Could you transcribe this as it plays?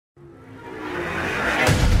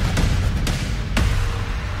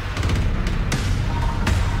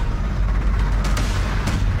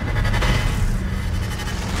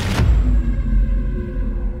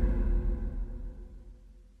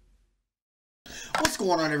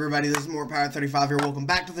going on, everybody? This is More Power 35 here. Welcome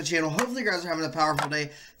back to the channel. Hopefully you guys are having a powerful day.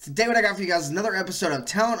 Today what I got for you guys is another episode of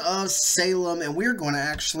Town of Salem, and we're going to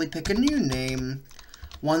actually pick a new name.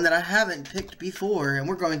 One that I haven't picked before, and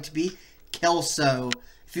we're going to be Kelso.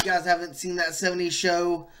 If you guys haven't seen that 70s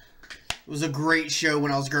show, it was a great show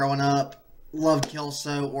when I was growing up. Loved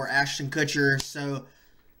Kelso or Ashton Kutcher, so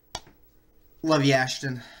love you,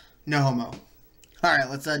 Ashton. No homo. Alright,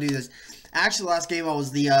 let's do this. Actually, last game I was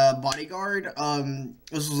the bodyguard.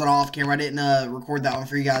 This was an off camera. I didn't record that one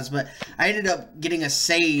for you guys, but I ended up getting a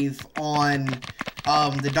save on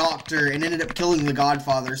the doctor and ended up killing the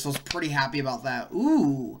Godfather, so I was pretty happy about that.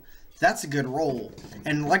 Ooh, that's a good roll.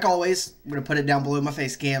 And like always, I'm going to put it down below my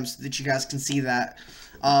face cam so that you guys can see that.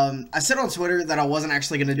 I said on Twitter that I wasn't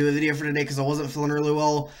actually going to do a video for today because I wasn't feeling really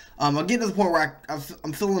well. I'll get to the point where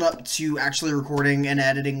I'm feeling up to actually recording and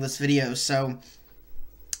editing this video, so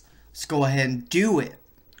let's go ahead and do it.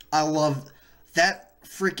 I love that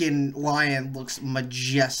freaking lion, looks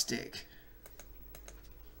majestic.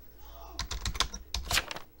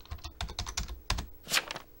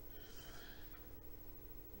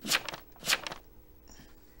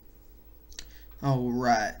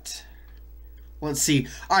 Alright. Let's see.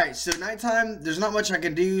 Alright, so nighttime, there's not much I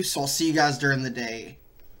can do, so I'll see you guys during the day.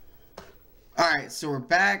 Alright, so we're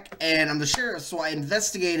back, and I'm the sheriff, so I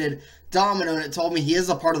investigated Domino, and it told me he is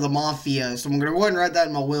a part of the Mafia, so I'm going to go ahead and write that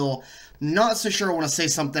in my will. I'm not so sure I want to say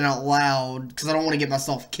something out loud, because I don't want to get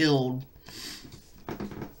myself killed.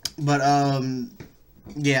 But,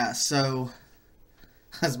 yeah, so,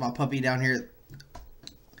 that's my puppy down here.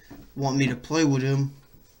 Want me to play with him?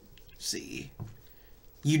 Let's see.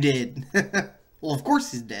 You did. Well, of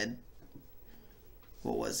course he's dead.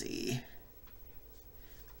 What was he?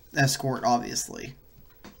 Escort, obviously.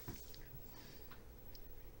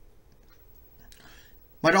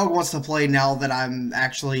 My dog wants to play now that I'm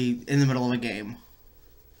actually in the middle of a game.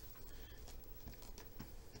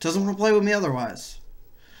 Doesn't want to play with me otherwise.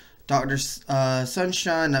 Dr.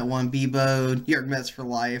 Sunshine, that one Bebo, New York Mets for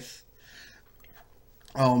life.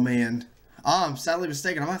 Oh, man. I'm sadly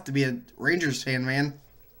mistaken. I'm going to have to be a Rangers fan, man.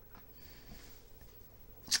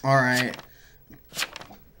 Alright.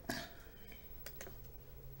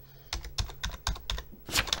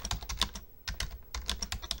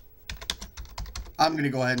 I'm gonna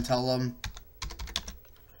go ahead and tell them.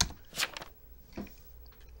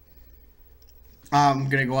 I'm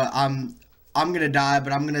gonna go. I'm gonna die,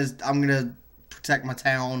 but I'm gonna protect my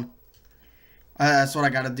town. That's what I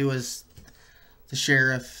gotta do as the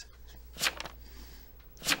sheriff.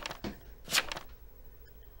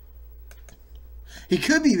 He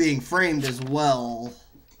could be being framed as well,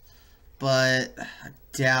 but I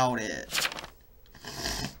doubt it.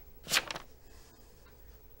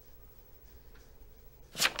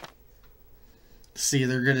 See,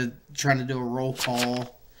 they're gonna try to do a roll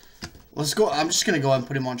call. Let's go. I'm just gonna go ahead and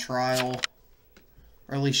put him on trial,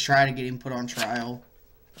 or at least try to get him put on trial.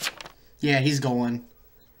 Yeah, he's going.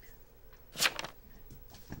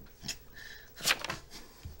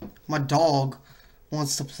 My dog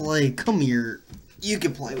wants to play. Come here. You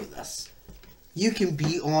can play with us. You can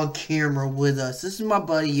be on camera with us. This is my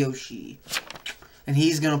buddy Yoshi, and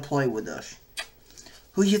he's gonna play with us.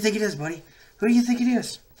 Who do you think it is, buddy? Who do you think it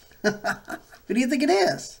is? Who do you think it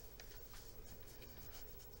is?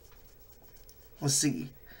 Let's see.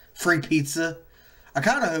 Free pizza. I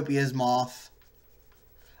kind of hope he is Moth.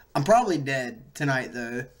 I'm probably dead tonight,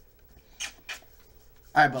 though.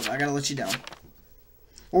 Alright, Bubba, I gotta let you down.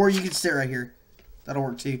 Or you can stay right here. That'll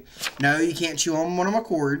work, too. No, you can't chew on one of my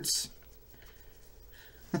cords.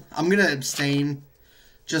 I'm gonna abstain.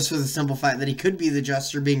 Just for the simple fact that he could be the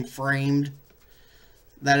jester being framed.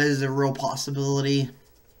 That is a real possibility.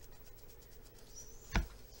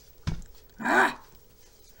 Ah!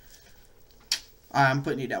 Alright, I'm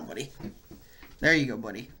putting you down, buddy. There you go,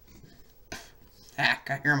 buddy. Ah,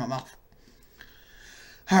 got hair in my mouth.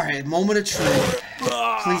 Alright, moment of truth.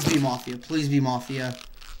 Please be Mafia. Please be Mafia.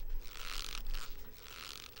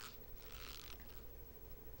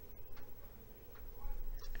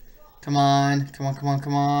 Come on. Come on, come on,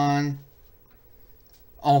 come on.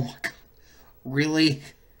 Oh my god. Really?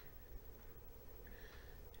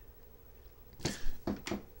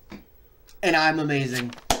 And I'm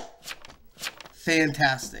amazing.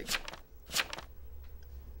 Fantastic.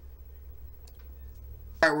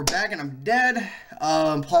 Alright, we're back and I'm dead.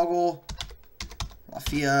 Poggle.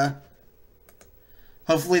 Mafia.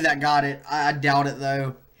 Hopefully that got it. I doubt it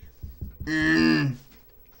though.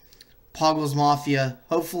 Poggle's Mafia.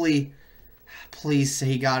 Hopefully. Please say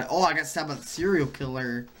he got it. Oh, I got stabbed by the serial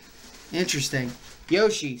killer. Interesting.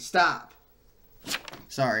 Yoshi, stop.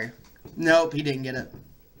 Sorry. Nope, he didn't get it.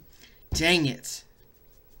 Dang it.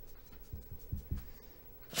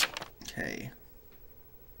 Okay.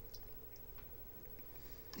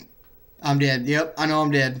 I'm dead. Yep, I know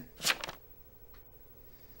I'm dead.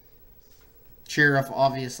 Sheriff,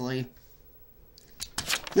 obviously.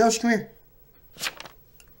 Yosh, come here.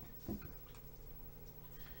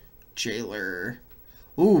 Jailer.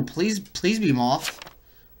 Ooh, please be Moth.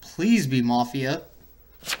 Please be Mafia.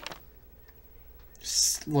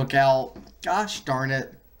 Just look out. Gosh darn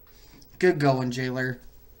it. Good going, Jailer.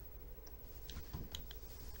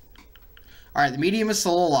 Alright, the medium is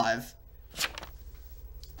still alive.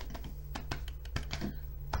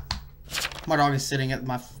 My dog is sitting at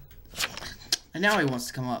my... And now he wants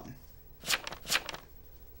to come up.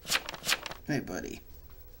 Hey, buddy.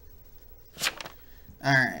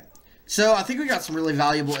 Alright. So, I think we got some really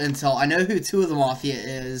valuable intel. I know who two of the Mafia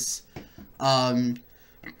is. I'm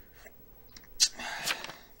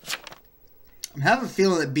having a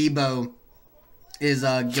feeling that Bebo is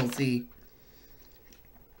guilty.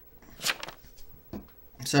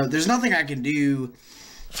 So, there's nothing I can do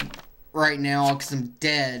right now because I'm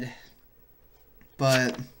dead.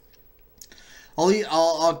 But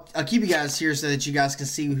I'll keep you guys here so that you guys can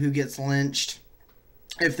see who gets lynched,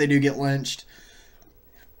 if they do get lynched.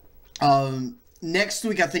 Next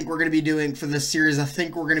week, I think we're going to be doing, for this series, I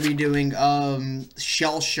think we're going to be doing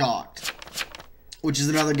Shell Shocked, which is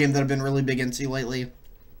another game that I've been really big into lately.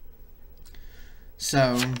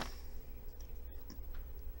 So,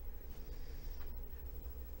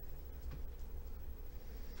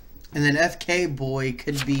 and then FK Boy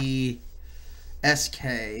could be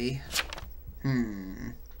SK.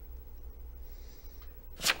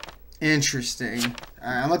 Interesting.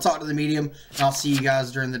 Alright, I'm going to talk to the medium, and I'll see you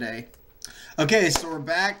guys during the day. Okay, so we're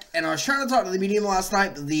back, and I was trying to talk to the medium last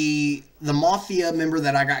night, but the Mafia member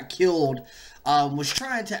that I got killed was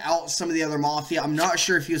trying to out some of the other Mafia. I'm not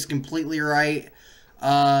sure if he was completely right,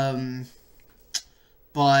 but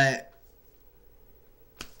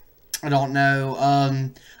I don't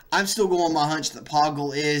know. I'm still going on my hunch that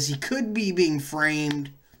Poggle is. He could be being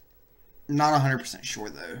framed. Not 100% sure,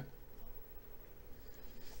 though.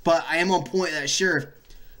 But I am on point that sheriff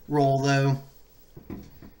role, though.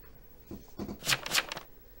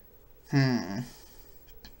 I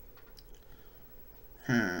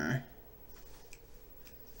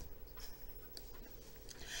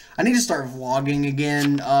need to start vlogging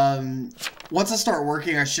again. Once I start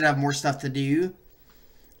working, I should have more stuff to do.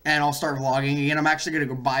 And I'll start vlogging again. I'm actually going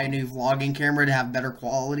to go buy a new vlogging camera to have better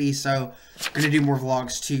quality. So, I'm going to do more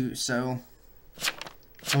vlogs too. So,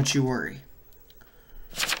 don't you worry.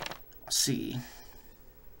 Let's see.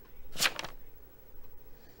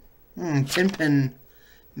 Pinpin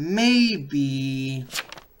may be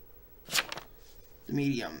the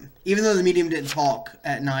medium. Even though the medium didn't talk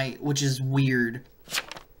at night, which is weird.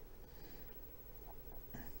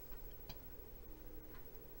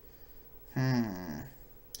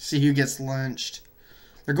 See who gets lynched.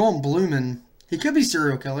 They're going Bloomin'. He could be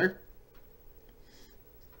serial killer.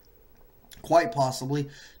 Quite possibly.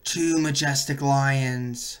 2 majestic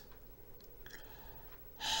lions.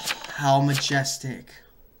 How majestic.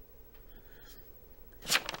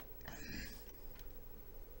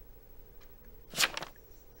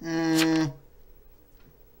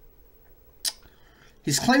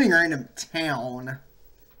 He's claiming random town.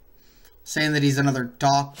 Saying that he's another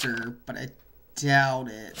doctor, but I doubt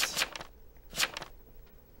it.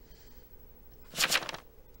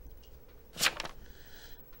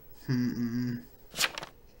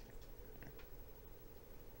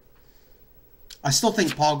 I still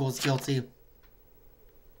think Poggle's guilty.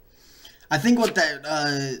 I think what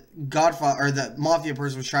that Godfather or that Mafia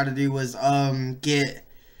person was trying to do was get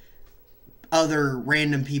other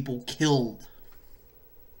random people killed.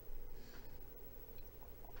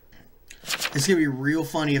 It's gonna be real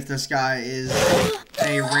funny if this guy is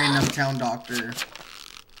a random town doctor.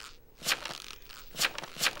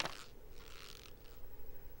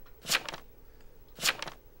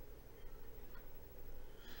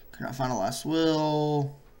 Could not find a last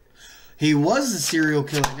will. He was a serial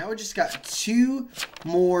killer. Now we just got 2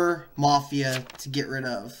 more Mafia to get rid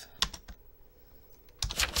of.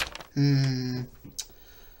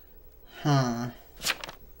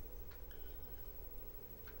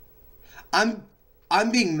 I'm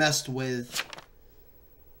being messed with.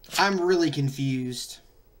 I'm really confused.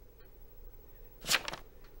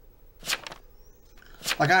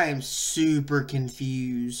 Like, I am super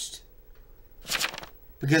confused.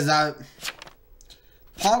 Because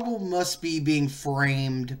Poggle must be being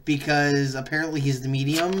framed because apparently he's the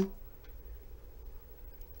medium.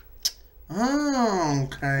 Oh,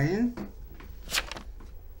 okay.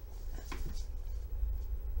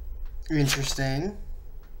 Interesting.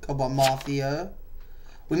 About Mafia.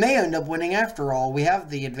 We may end up winning after all. We have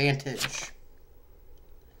the advantage.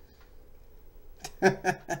 We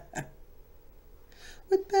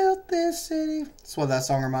built this city. That's what that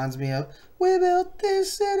song reminds me of. We built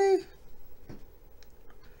this city.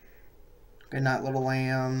 Good night, little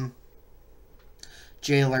lamb.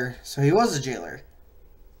 Jailer. So he was a jailer.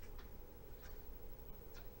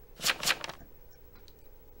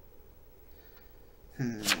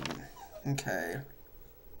 Okay.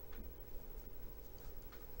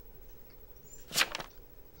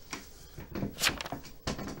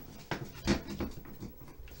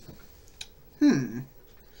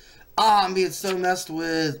 Ah, I'm being so messed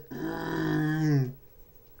with.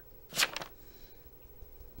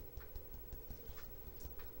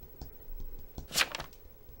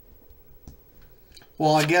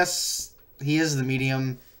 Well, I guess he is the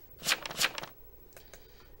medium.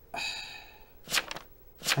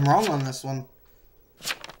 I'm wrong on this one.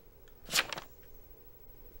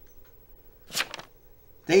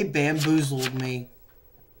 They bamboozled me.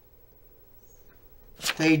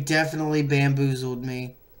 They definitely bamboozled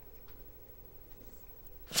me.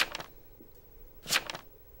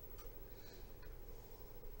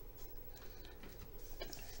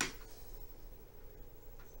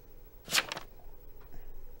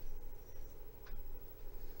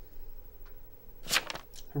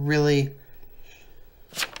 Really?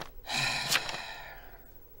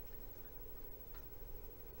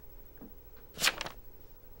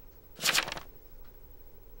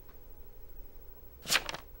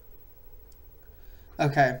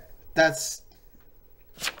 Okay, that's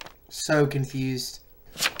so confused.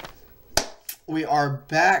 We are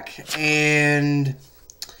back, and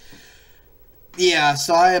yeah,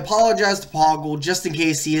 so I apologize to Poggle just in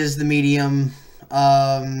case he is the medium.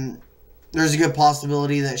 There's a good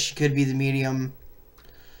possibility that she could be the medium,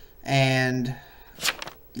 and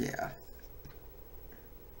yeah.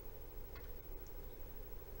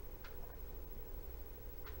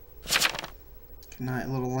 Good night,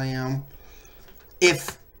 little lamb.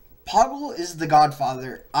 If Poggle is the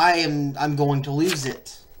Godfather, I'm going to lose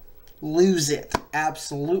it. Lose it.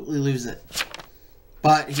 Absolutely lose it.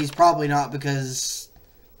 But he's probably not, because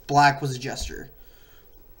Black was a jester.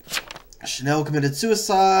 Chanel committed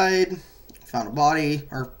suicide. Found a body,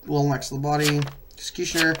 or a little next to the body.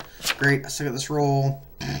 Executioner. Great. I suck at this roll.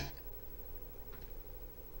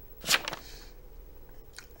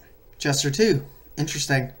 Jester 2.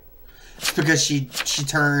 Interesting. It's because she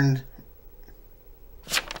turned.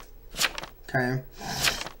 Okay.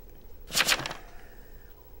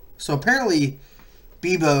 So apparently,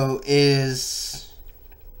 Bebo is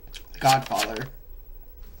Godfather.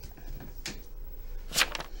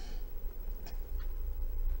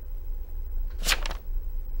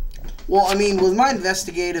 Well, I mean, with my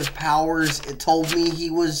investigative powers, it told me he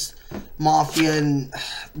was Mafia, and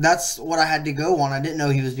that's what I had to go on. I didn't know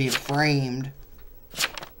he was being framed.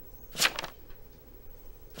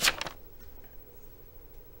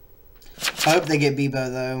 I hope they get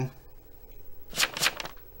Bebo, though.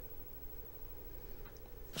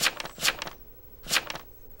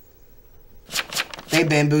 They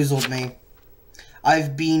bamboozled me.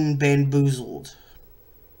 I've been bamboozled.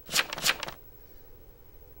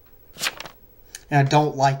 And I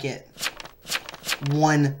don't like it.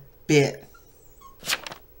 One bit.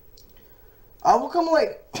 I will come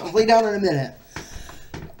lay down in a minute.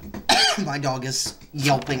 My dog is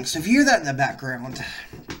yelping. So if you hear that in the background,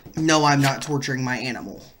 no, I'm not torturing my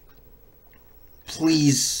animal.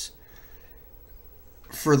 Please,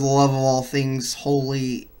 for the love of all things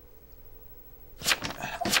holy.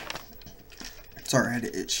 Sorry, I had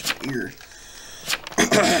to itch my ear.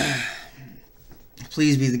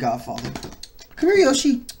 Please be the Godfather. Come here,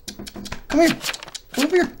 Yoshi. Come here. Come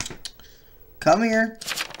over here. Come here.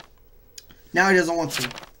 Now he doesn't want to.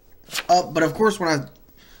 But of course, when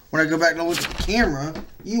I go back and look at the camera,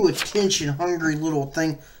 you attention-hungry little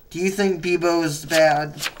thing. Do you think Bebo is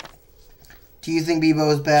bad? Do you think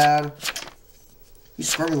Bebo is bad? You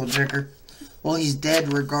squirmy little jicker. Well, he's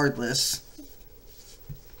dead regardless.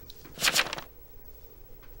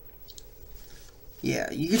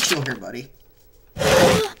 Yeah, you can chill here, buddy.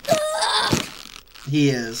 He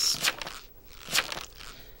is.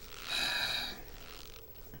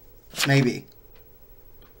 Maybe.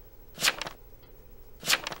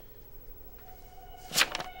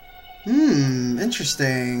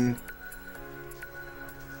 Interesting.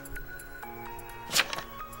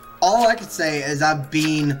 All I can say is I've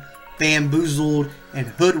been bamboozled and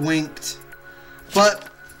hoodwinked. But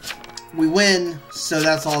we win, so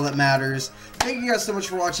that's all that matters. Thank you guys so much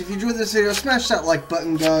for watching. If you enjoyed this video, smash that like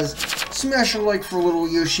button, guys. Smash a like for little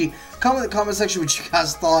Yoshi. Comment in the comment section what you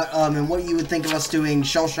guys thought and what you would think of us doing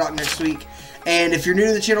Shell Shock next week. And if you're new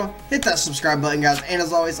to the channel, hit that subscribe button, guys. And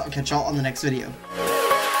as always, I'll catch y'all on the next video.